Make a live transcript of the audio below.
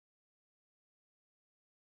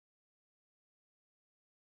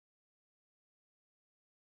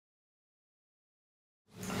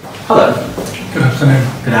Hello. Good afternoon.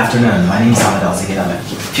 Good afternoon. My name is Ahmed Al-Zahid. I'm a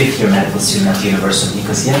fifth-year medical student at the University of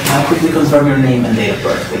Nicosia. Can I quickly confirm your name and date of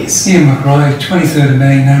birth, please? Ian McRae, 23rd of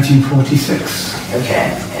May, 1946.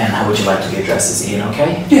 Okay. And how would you like to be addressed? Is Ian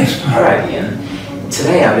okay? Yes. All right, Ian.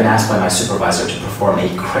 Today I've been asked by my supervisor to perform a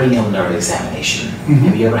cranial nerve examination.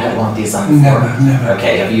 Have you ever had one of these done before? Never.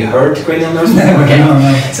 Okay. Have you heard cranial nerves? Never. Okay.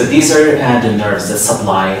 No. So these are the nerves that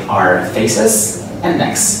supply our faces and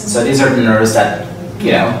necks. So these are the nerves that,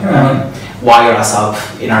 wire us up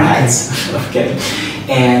in our heads. Okay.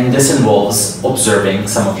 And this involves observing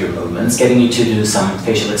some of your movements, getting you to do some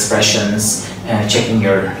facial expressions, checking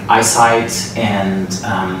your eyesight, and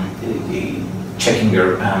checking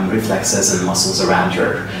your reflexes and muscles around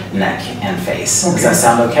your neck and face. Okay. Does that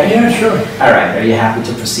sound okay? Yeah, sure. All right. Are you happy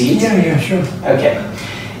to proceed? Yeah, sure. Okay.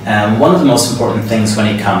 One of the most important things when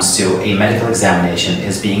it comes to a medical examination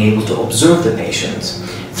is being able to observe the patient.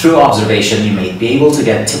 Through observation, you may be able to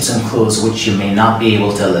get tips and clues which you may not be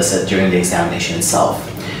able to elicit during the examination itself.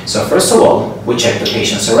 So first of all, we check the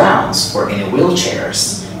patient's surrounds for any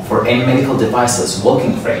wheelchairs, for any medical devices,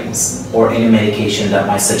 walking frames, or any medication that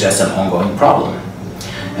might suggest an ongoing problem.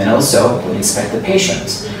 And also, we inspect the patient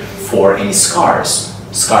for any scars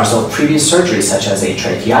of previous surgery such as a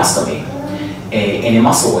tracheostomy, any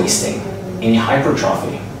muscle wasting, any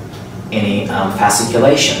hypertrophy, any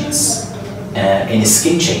fasciculations, any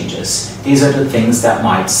skin changes. These are the things that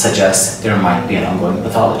might suggest there might be an ongoing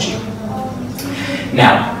pathology.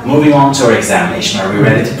 Now, moving on to our examination. Are we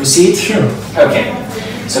ready to proceed? Sure. Okay.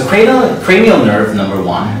 So cranial nerve number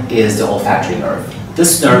 1 is the olfactory nerve.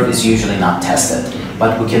 This nerve is usually not tested,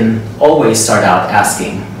 but we can always start out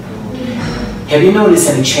asking, have you noticed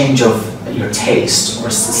any change of your taste or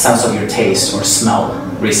sense of your taste or smell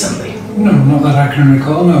recently? No, not that I can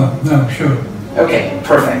recall. No, sure. Okay,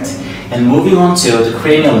 perfect. And moving on to the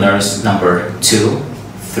cranial nerves number 2,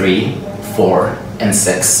 3, 4, and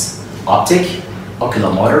 6. Optic,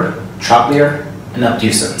 oculomotor, trochlear, and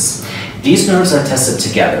abducens. These nerves are tested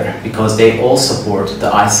together because they all support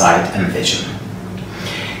the eyesight and vision.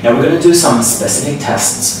 Now we're going to do some specific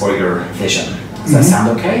tests for your vision. Does that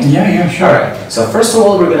sound okay? Yeah, sure. All right. So first of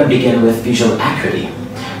all, we're going to begin with visual acuity.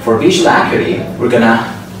 For visual acuity, we're going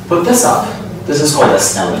to put this up. This is called a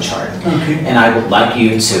Snellen chart. Okay. And I would like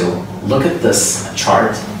you to look at this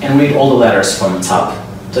chart and read all the letters from the top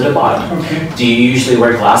to the bottom. Okay. Do you usually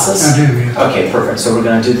wear glasses? I do, yes. Okay, perfect. So we're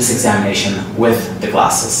going to do this examination with the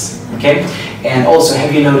glasses. Okay? And also,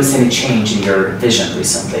 have you noticed any change in your vision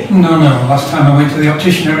recently? No. Last time I went to the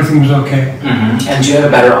optician, everything was okay. And do you have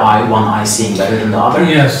a better eye, one eye seeing better than the other?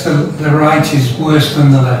 Yes, the right is worse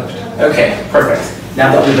than the left. Okay, perfect.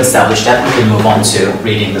 Now that we've established that, we can move on to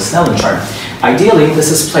reading the Snellen chart. Ideally, this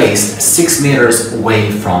is placed 6 meters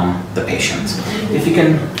away from the patient. If you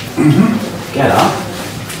can get up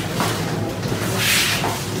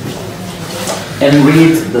and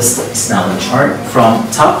read the Snellen chart from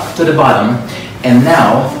top to the bottom. And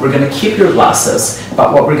now we're going to keep your glasses,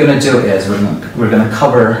 but what we're going to do is we're going to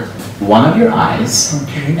cover one of your eyes,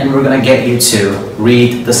 and we're going to get you to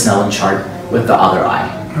read the Snellen chart with the other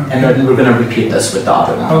eye. And then we're going to repeat this with the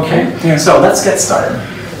other one. Okay? Yeah. So let's get started.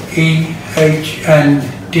 E, H,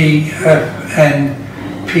 N, D, F, N,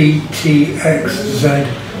 P, T, X, Z,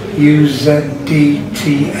 U, Z, D,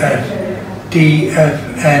 T, F, D,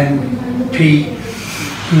 F, N, P,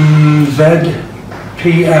 Z,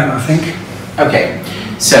 P, M, I think. Okay,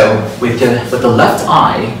 so with the left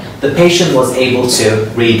eye, the patient was able to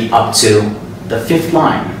read up to the 5th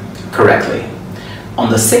line correctly. On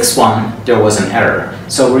the 6th one, there was an error.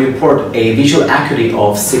 So we report a visual acuity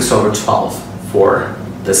of 6/12 for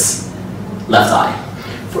this left eye.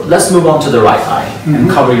 Let's move on to the right eye and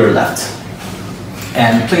cover your left.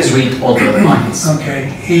 And please read all the lines.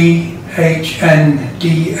 Okay, E, H, N,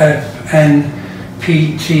 D, F, N,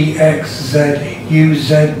 P, T, X, Z, U,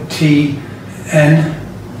 Z, T, N.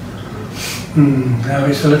 Now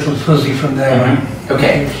it's a little fuzzy from there.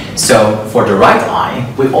 Okay, so for the right eye,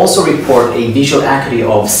 we also report a visual acuity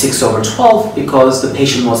of 6/12 because the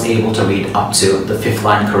patient was able to read up to the 5th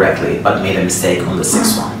line correctly, but made a mistake on the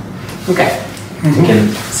 6th one. Okay, you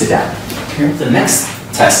can sit down. Okay. The next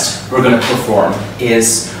test we're going to perform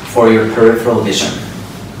is for your peripheral vision.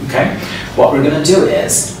 Okay, what we're going to do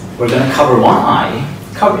is we're going to cover one eye.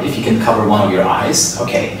 If you can cover one of your eyes,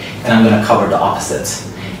 okay, and I'm going to cover the opposite.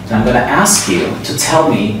 And I'm going to ask you to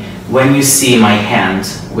tell me when you see my hand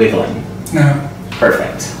wiggling. No.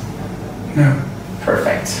 Perfect. No.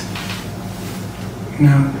 Perfect.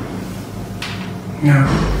 No. No.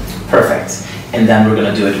 Perfect. And then we're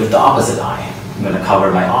going to do it with the opposite eye. I'm going to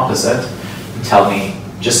cover my opposite. Tell me,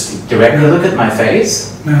 just directly look at my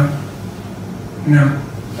face. No. No.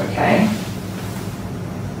 Okay?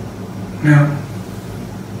 No.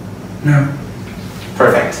 No.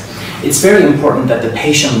 Perfect. It's very important that the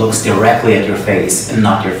patient looks directly at your face and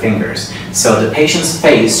not your fingers. So the patient's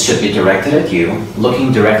face should be directed at you,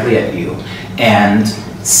 looking directly at you, and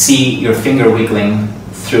see your finger wiggling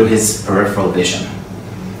through his peripheral vision.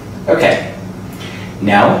 Okay.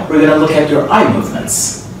 Now we're going to look at your eye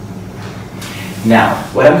movements. Now,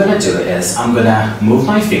 what I'm going to do is I'm going to move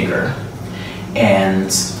my finger and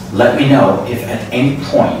let me know if at any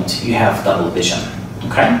point you have double vision.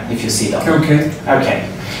 Okay? If you see double. Okay. Okay.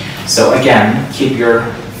 So again, keep your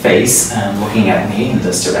face looking at me in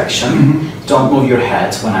this direction. Mm-hmm. Don't move your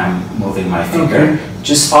head when I'm moving my finger. Okay.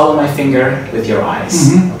 Just follow my finger with your eyes.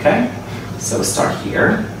 Mm-hmm. Okay? So start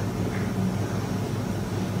here.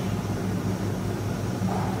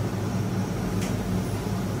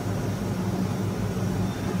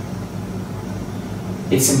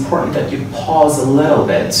 It's important that you pause a little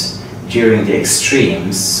bit during the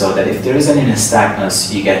extremes so that if there is any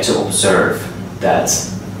nystagmus, you get to observe that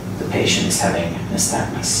the patient is having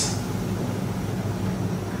nystagmus.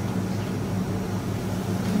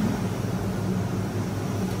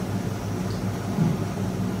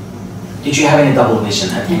 Did you have any double vision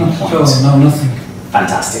at any point? No, nothing.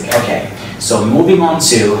 Fantastic. Okay. So moving on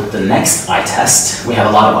to the next eye test. We have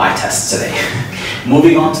a lot of eye tests today.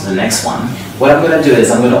 Moving on to the next one. What I'm going to do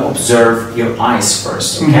is I'm going to observe your eyes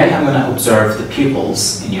first. Okay. Mm-hmm. I'm going to observe the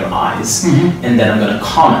pupils in your eyes, Mm-hmm. and then I'm going to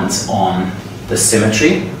comment on the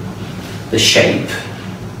symmetry, the shape,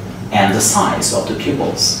 and the size of the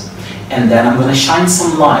pupils. And then I'm going to shine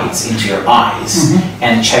some light into your eyes Mm-hmm.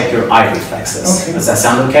 and check your eye reflexes. Okay. Does that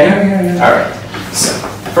sound okay? Yeah. All right. So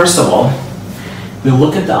first of all, we'll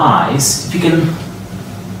look at the eyes. If you can,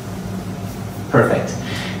 perfect.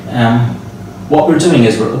 What we're doing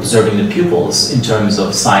is we're observing the pupils in terms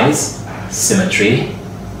of size, symmetry,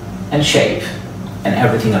 and shape, and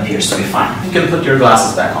everything appears to be fine. You can put your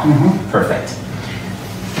glasses back on. Mm-hmm. Perfect.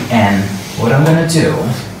 And what I'm going to do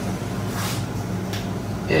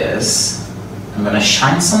is I'm going to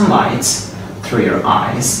shine some light through your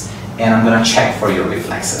eyes, and I'm going to check for your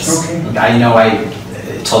reflexes. Okay. I know I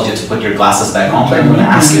told you to put your glasses back on, but I'm going to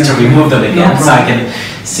ask you to remove them again so I can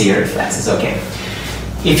see your reflexes. Okay.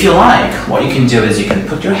 If you like, what you can do is you can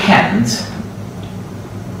put your hand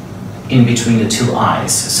in between the two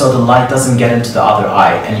eyes so the light doesn't get into the other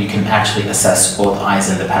eye and you can actually assess both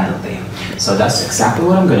eyes independently. So that's exactly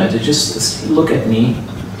what I'm going to do. Just look at me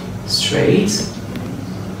straight.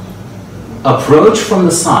 Approach from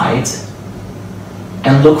the side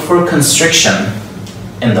and look for constriction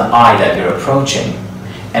in the eye that you're approaching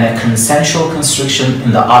and a consensual constriction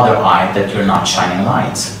in the other eye that you're not shining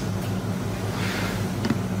light.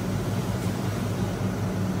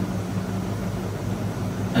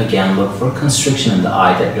 Again, look for constriction in the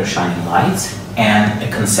eye that you're shining light and a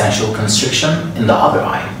consensual constriction in the other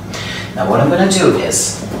eye. Now what I'm going to do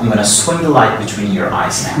is I'm going to swing the light between your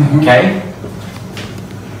eyes now, Mm-hmm. okay?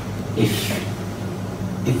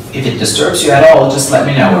 If it disturbs you at all, just let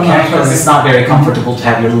me know, okay? Because it's not very comfortable to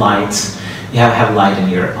have your light, you have light in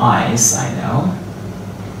your eyes, I know.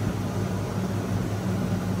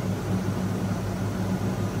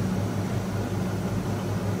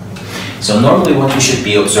 So normally what you should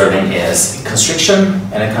be observing is a constriction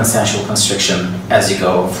and a consensual constriction as you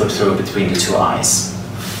go flip through between the two eyes.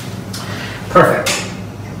 Perfect.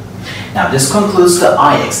 Now this concludes the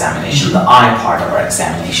eye examination, the eye part of our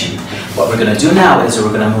examination. What we're going to do now is we're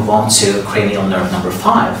going to move on to cranial nerve number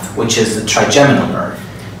 5, which is the trigeminal nerve.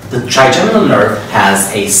 The trigeminal nerve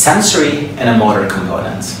has a sensory and a motor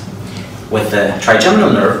component. With the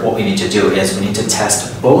trigeminal nerve, what we need to do is we need to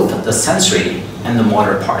test both the sensory and the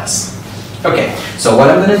motor parts. Okay, so what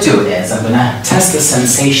I'm going to do is I'm going to test the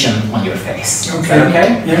sensation on your face. Okay. Is that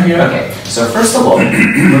okay? Yeah. Okay, so first of all,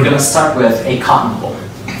 we're going to start with a cotton wool.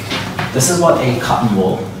 This is what a cotton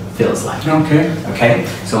wool feels like. Okay. Okay,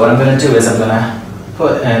 so what I'm going to do is I'm going to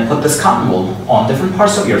put this cotton wool on different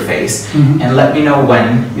parts of your face Mm-hmm. and let me know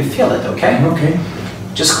when you feel it, okay? Okay.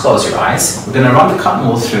 Just close your eyes. We're going to run the cotton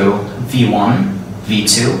wool through V1,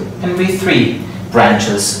 V2, and V3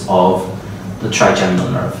 branches of the trigeminal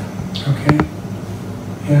nerve. Okay.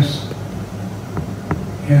 Yes.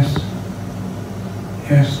 Yes.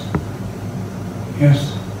 Yes.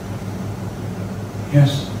 Yes.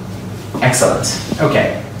 Yes. Excellent.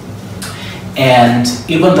 Okay. And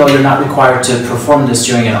even though you're not required to perform this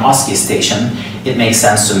during an OSCE station, it makes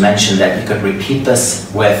sense to mention that you could repeat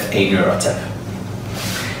this with a neurotip.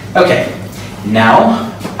 Okay. Now,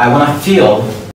 I want to feel